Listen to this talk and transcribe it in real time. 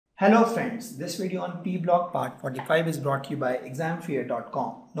Hello friends, this video on P block part 45 is brought to you by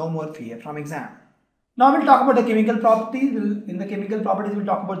examfear.com. No more fear from exam. Now we'll talk about the chemical properties. In the chemical properties, we'll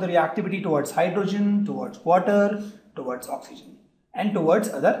talk about the reactivity towards hydrogen, towards water, towards oxygen, and towards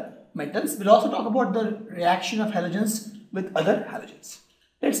other metals. We'll also talk about the reaction of halogens with other halogens.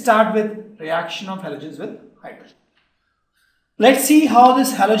 Let's start with reaction of halogens with hydrogen. Let's see how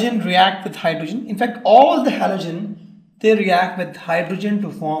this halogen react with hydrogen. In fact, all the halogen, they react with hydrogen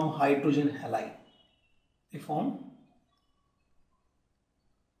to form hydrogen halide. They form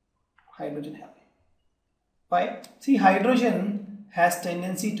hydrogen halide. Why? See, hydrogen has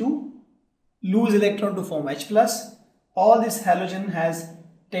tendency to lose electron to form H plus. All this halogen has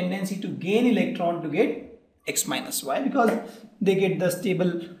tendency to gain electron to get X minus. Why? Because they get the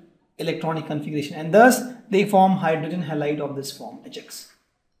stable electronic configuration and thus they form hydrogen halide of this form HX.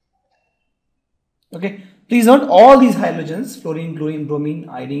 Okay, please note all these halogens, fluorine, chlorine, bromine,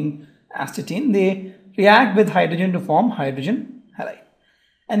 iodine, astatine, they react with hydrogen to form hydrogen halide.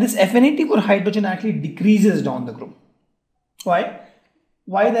 And this affinity for hydrogen actually decreases down the group. Why?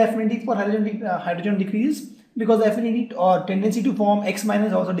 Why the affinity for hydrogen decreases? Because the affinity or tendency to form X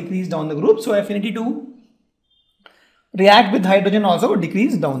minus also decrease down the group. So affinity to react with hydrogen also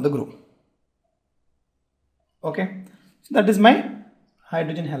decrease down the group. Okay, so that is my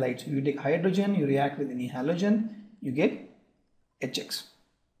hydrogen halide. So you take hydrogen, you react with any halogen, you get HX.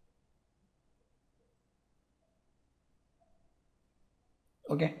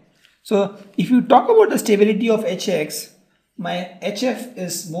 Okay, so if you talk about the stability of HX, my HF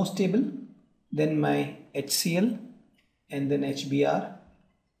is more stable than my HCl, and then HBr,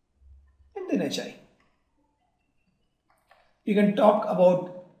 and then HI. You can talk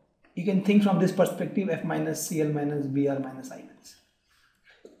about, you can think from this perspective, F minus, Cl minus, Br minus, I minus.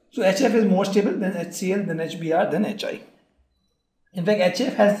 So HF is more stable than HCl, then HBr, then HI. In fact,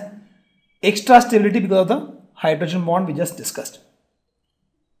 HF has extra stability because of the hydrogen bond we just discussed.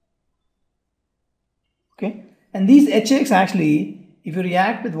 Okay, and these HX actually, if you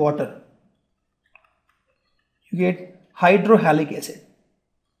react with water, you get hydrohalic acid.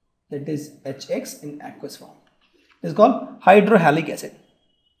 That is HX in aqueous form. This is called hydrohalic acid.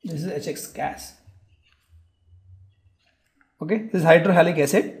 This is HX gas. Okay, this is hydrohalic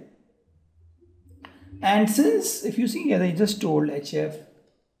acid. And since, if you see, as I just told, HF,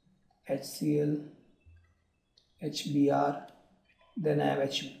 HCl, HBr, then I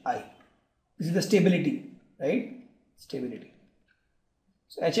have HI. This is the stability, right? Stability.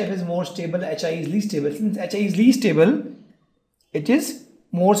 So HF is more stable, HI is least stable. Since HI is least stable, it is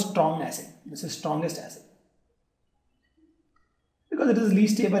more strong acid. This is strongest acid. Because it is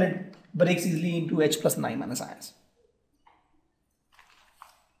least stable, it breaks easily into H plus 9 minus ions.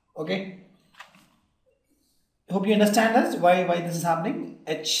 Okay. Hope you understand this, why this is happening.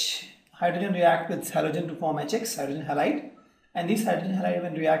 Hydrogen react with halogen to form HX, hydrogen halide, and this hydrogen halide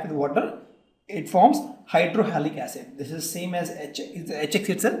when react with water, it forms hydrohalic acid. This is same as HX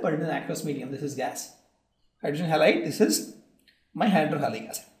itself, but in an aqueous medium. This is gas. Hydrogen halide, this is my hydrohalic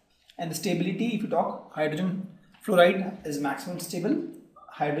acid. And the stability, if you talk, hydrogen fluoride is maximum stable,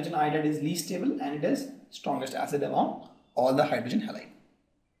 hydrogen iodide is least stable, and it is strongest acid among all the hydrogen halide.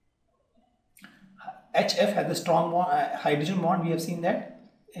 HF has a strong hydrogen bond. We have seen that.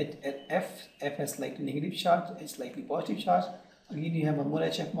 F has slightly negative charge, H slightly positive charge. Again, you have a more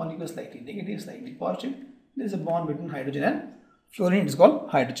HF molecule, slightly negative, slightly positive. There is a bond between hydrogen and fluorine. It is called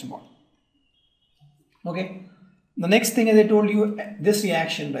hydrogen bond. Okay. The next thing, as I told you, this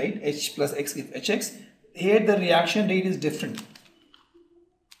reaction, right? H plus X gives HX. Here the reaction rate is different.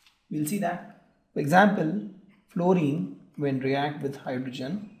 We'll see that. For example, fluorine when react with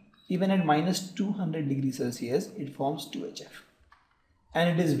hydrogen, even at minus 200 degrees Celsius, it forms 2HF.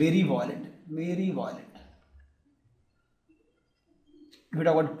 And it is very violent, very violent. If we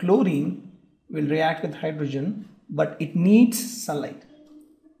talk about chlorine, will react with hydrogen, but it needs sunlight.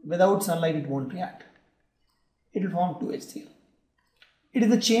 Without sunlight, it won't react. It will form 2HCl. It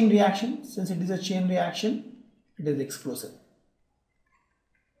is a chain reaction. Since it is a chain reaction, it is explosive.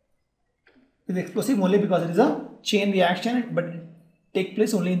 It is explosive only because it is a chain reaction, but it takes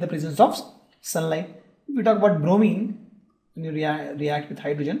place only in the presence of sunlight. If we talk about bromine, when you react with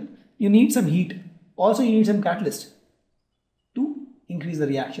hydrogen, you need some heat. Also, you need some catalyst to increase the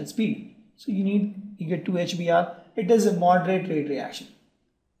reaction speed. So you get 2HBr. It is a moderate rate reaction.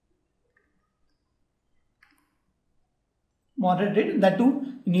 Moderate rate, that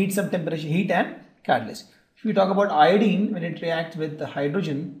too, you need some temperature, heat and catalyst. If we talk about iodine, when it reacts with the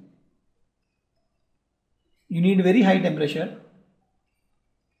hydrogen, you need very high temperature,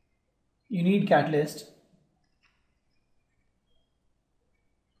 you need catalyst,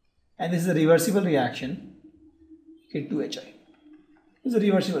 and this is a reversible reaction, get to HI. This is a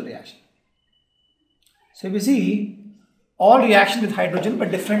reversible reaction. So if you see, all reaction with hydrogen but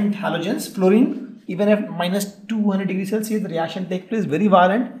different halogens, fluorine, even at minus 200 degrees Celsius, the reaction takes place very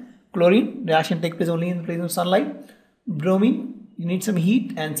violent. Chlorine, reaction takes place only in the presence of sunlight. Bromine, you need some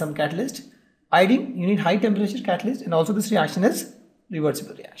heat and some catalyst. Iodine, you need high temperature catalyst, and also this reaction is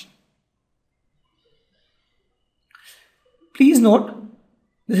reversible reaction. Please note,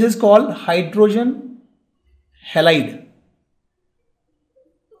 this is called hydrogen halide,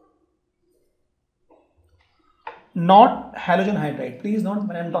 not halogen hydride. Please note,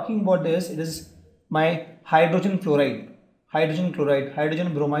 when I am talking about this, it is my hydrogen fluoride, hydrogen chloride,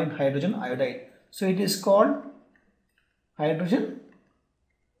 hydrogen bromide, hydrogen iodide. So it is called hydrogen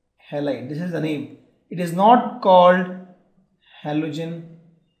halide. This is the name. It is not called halogen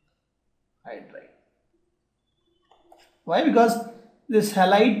hydride. Why? Because this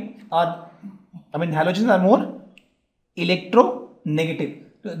halide halogens are more electronegative.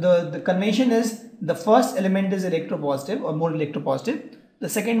 The convention is the first element is electropositive or more electropositive. The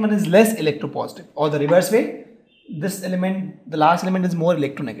second one is less electropositive, or the reverse way. This element, the last element, is more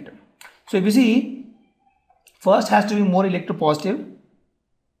electronegative. So if you see, first has to be more electropositive.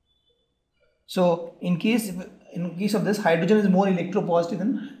 So in case of this, hydrogen is more electropositive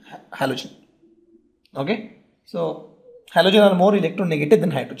than halogen. Okay, so halogen are more electronegative than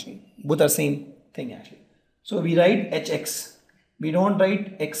hydrogen. Both are same thing actually. So we write HX. We don't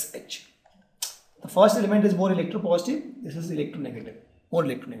write XH. The first element is more electropositive. This is electronegative, more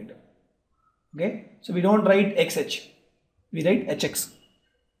electronegative. Okay, so we don't write XH. We write HX.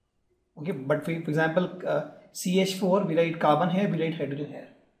 Okay, but for example, CH4, we write carbon here, we write hydrogen here.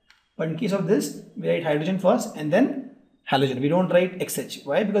 But in case of this, we write hydrogen first and then halogen. We don't write XH.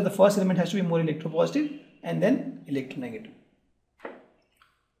 Why? Because the first element has to be more electropositive and then electronegative.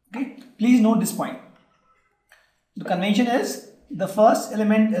 Okay, please note this point. The convention is the first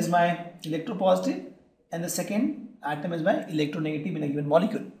element is my electropositive and the second atom is my electronegative in a given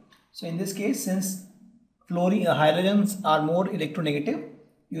molecule. So in this case, since halogens are more electronegative,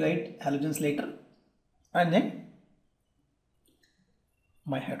 you write halogens later and then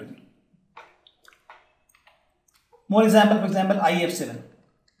my hydrogen. More example, for example, IF7.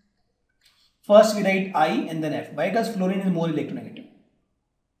 First we write I and then F. Why? Because fluorine is more electronegative.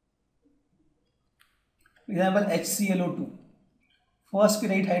 For example, HClO2. First we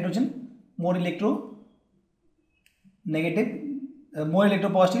write hydrogen, more electronegative, more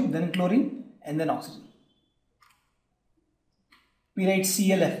electropositive, then chlorine and then oxygen. We write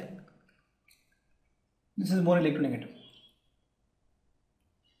ClF. This is more electronegative.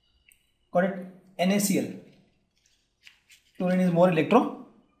 Got it? NaCl. Fluorine is more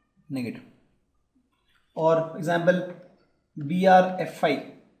electronegative. Or for example,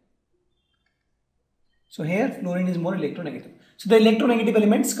 BrF5. So here fluorine is more electronegative. So the electronegative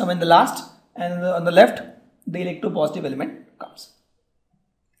elements come in the last, and on the left the electropositive element comes.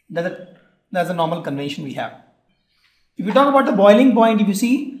 That's a normal convention we have. If you talk about the boiling point, if you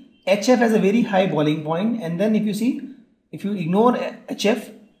see, HF has a very high boiling point, and then if you ignore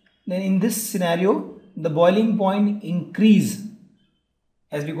HF, then in this scenario the boiling point increase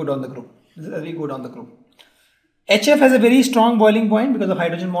as we go down the group. HF has a very strong boiling point because of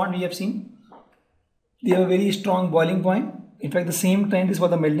hydrogen bond. We have seen they have a very strong boiling point. In fact, the same trend is for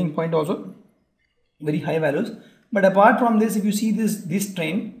the melting point also, very high values. But apart from this, if you see this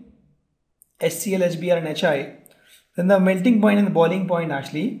trend, HCl, HBr and HI, then the melting point and the boiling point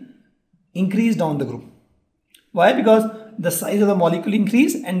actually increase down the group. Why? Because the size of the molecule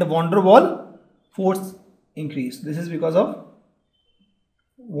increase and the van der Waals force increase. This is because of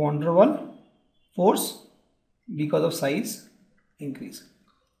van der Waals force because of size increase,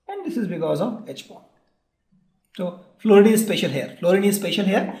 and this is because of H bond. So fluorine is special here.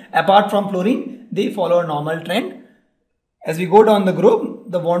 Apart from fluorine, they follow a normal trend. As we go down the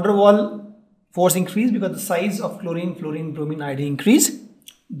group, the van der Waals force increase because the size of chlorine, fluorine, bromine, iodine increase.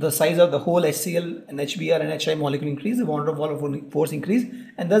 The size of the whole HCl and HBr and HI molecule increase. The van der Waals force increase,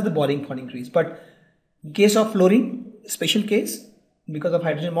 and thus the boiling point increase. But in case of fluorine, special case, because of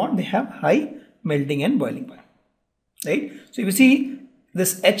hydrogen bond, they have high melting and boiling point. Right? So if you see,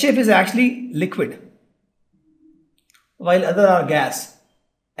 this HF is actually liquid, while other are gas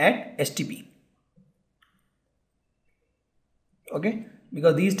at STP. Okay,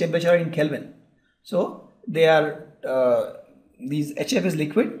 because these temperatures are in Kelvin, so they are these HF is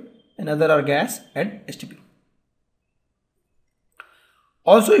liquid and other are gas at STP.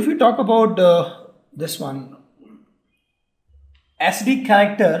 Also, if you talk about this one, acidic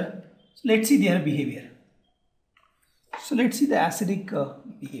character, let's see their behavior. So let's see the acidic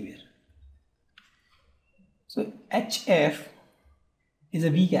behavior. So HF is a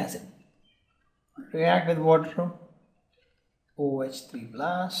weak acid. React with water, OH3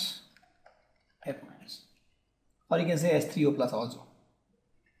 plus, F minus. Or you can say H3O plus also.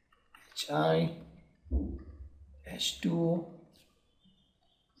 HI, H2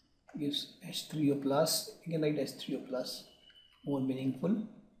 gives H3O plus. You can write H3O plus, more meaningful,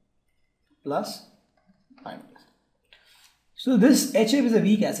 plus minus. So this HF is a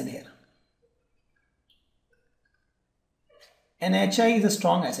weak acid here. And HI is a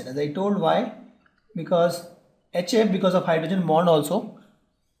strong acid, as I told. Why? Because HF, because of hydrogen bond also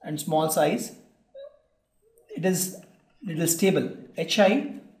and small size, it is little stable.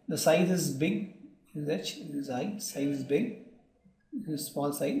 HI, the size is big, this is H, this is I, size is big, this is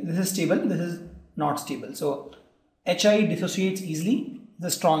small size, this is stable, this is not stable. So HI dissociates easily, the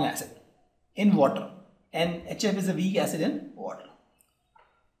strong acid in water, and HF is a weak acid in water.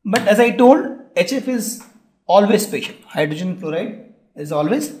 But as I told, HF is always special. Hydrogen fluoride is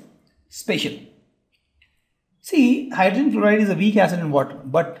always special. See, hydrogen fluoride is a weak acid in water,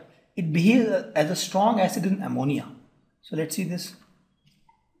 but it behaves as a strong acid in ammonia. So let's see this.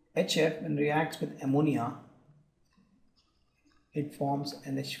 HF, when reacts with ammonia, it forms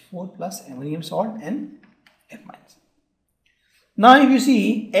NH4 plus ammonium salt and F minus. Now if you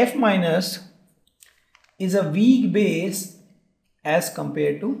see, F minus is a weak base as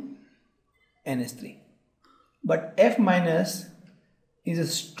compared to NH3. But F minus is a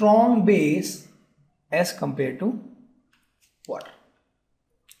strong base as compared to water.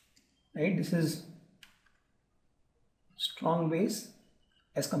 Right? This is strong base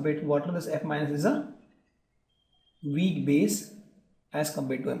as compared to water. This F minus is a weak base as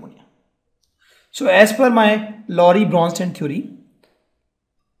compared to ammonia. So as per my Lowry-Bronsted theory,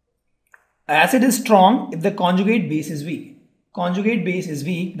 acid is strong if the conjugate base is weak. Conjugate base is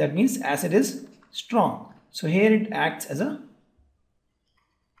weak, that means acid is strong. So here it acts as a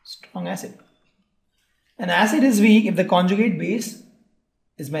strong acid. An acid is weak if the conjugate base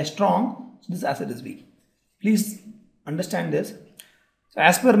is my strong, so this acid is weak. Please understand this. So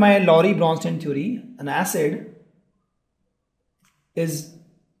as per my Lowry-Bronsted theory, an acid is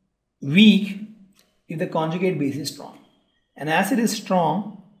weak if the conjugate base is strong. An acid is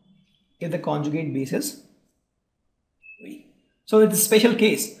strong if the conjugate base is weak. So it's a special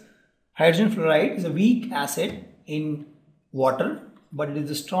case. Hydrogen fluoride is a weak acid in water, but it is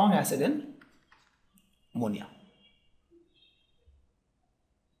a strong acid in ammonia.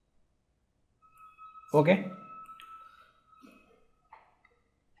 Okay.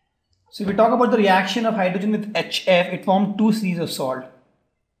 So if we talk about the reaction of hydrogen with HF, it formed two series of salt.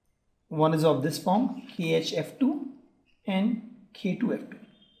 One is of this form, KHF2 and K2F2.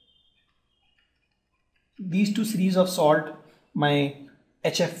 These two series of salt, my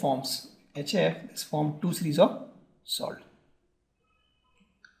HF forms. HF is formed two series of salt.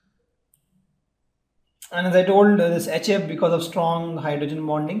 And as I told, this HF, because of strong hydrogen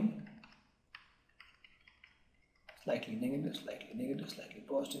bonding, slightly negative, slightly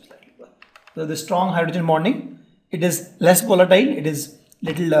positive, slightly positive. So the strong hydrogen bonding, it is less volatile, it is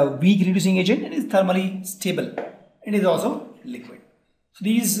little weak reducing agent, and is thermally stable. It is also liquid. So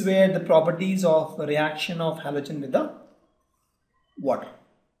these were the properties of reaction of halogen with the water.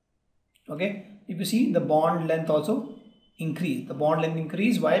 Okay, if you see, the bond length also increase. The bond length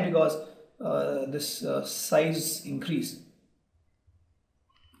increase. Why? Because this size increase.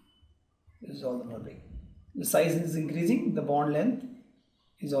 This is all the more big. The size is increasing, the bond length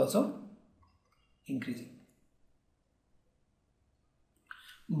is also increasing.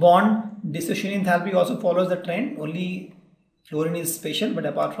 Bond dissociation enthalpy also follows the trend. Only fluorine is special, but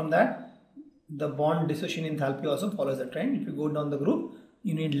apart from that, the bond dissociation enthalpy also follows the trend. If you go down the group,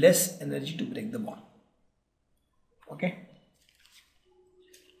 you need less energy to break the bond. Okay.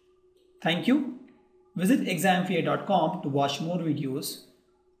 Thank you. Visit examfear.com to watch more videos,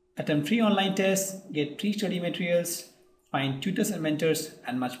 attempt free online tests, get free study materials, find tutors and mentors,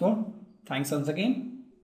 and much more. Thanks once again.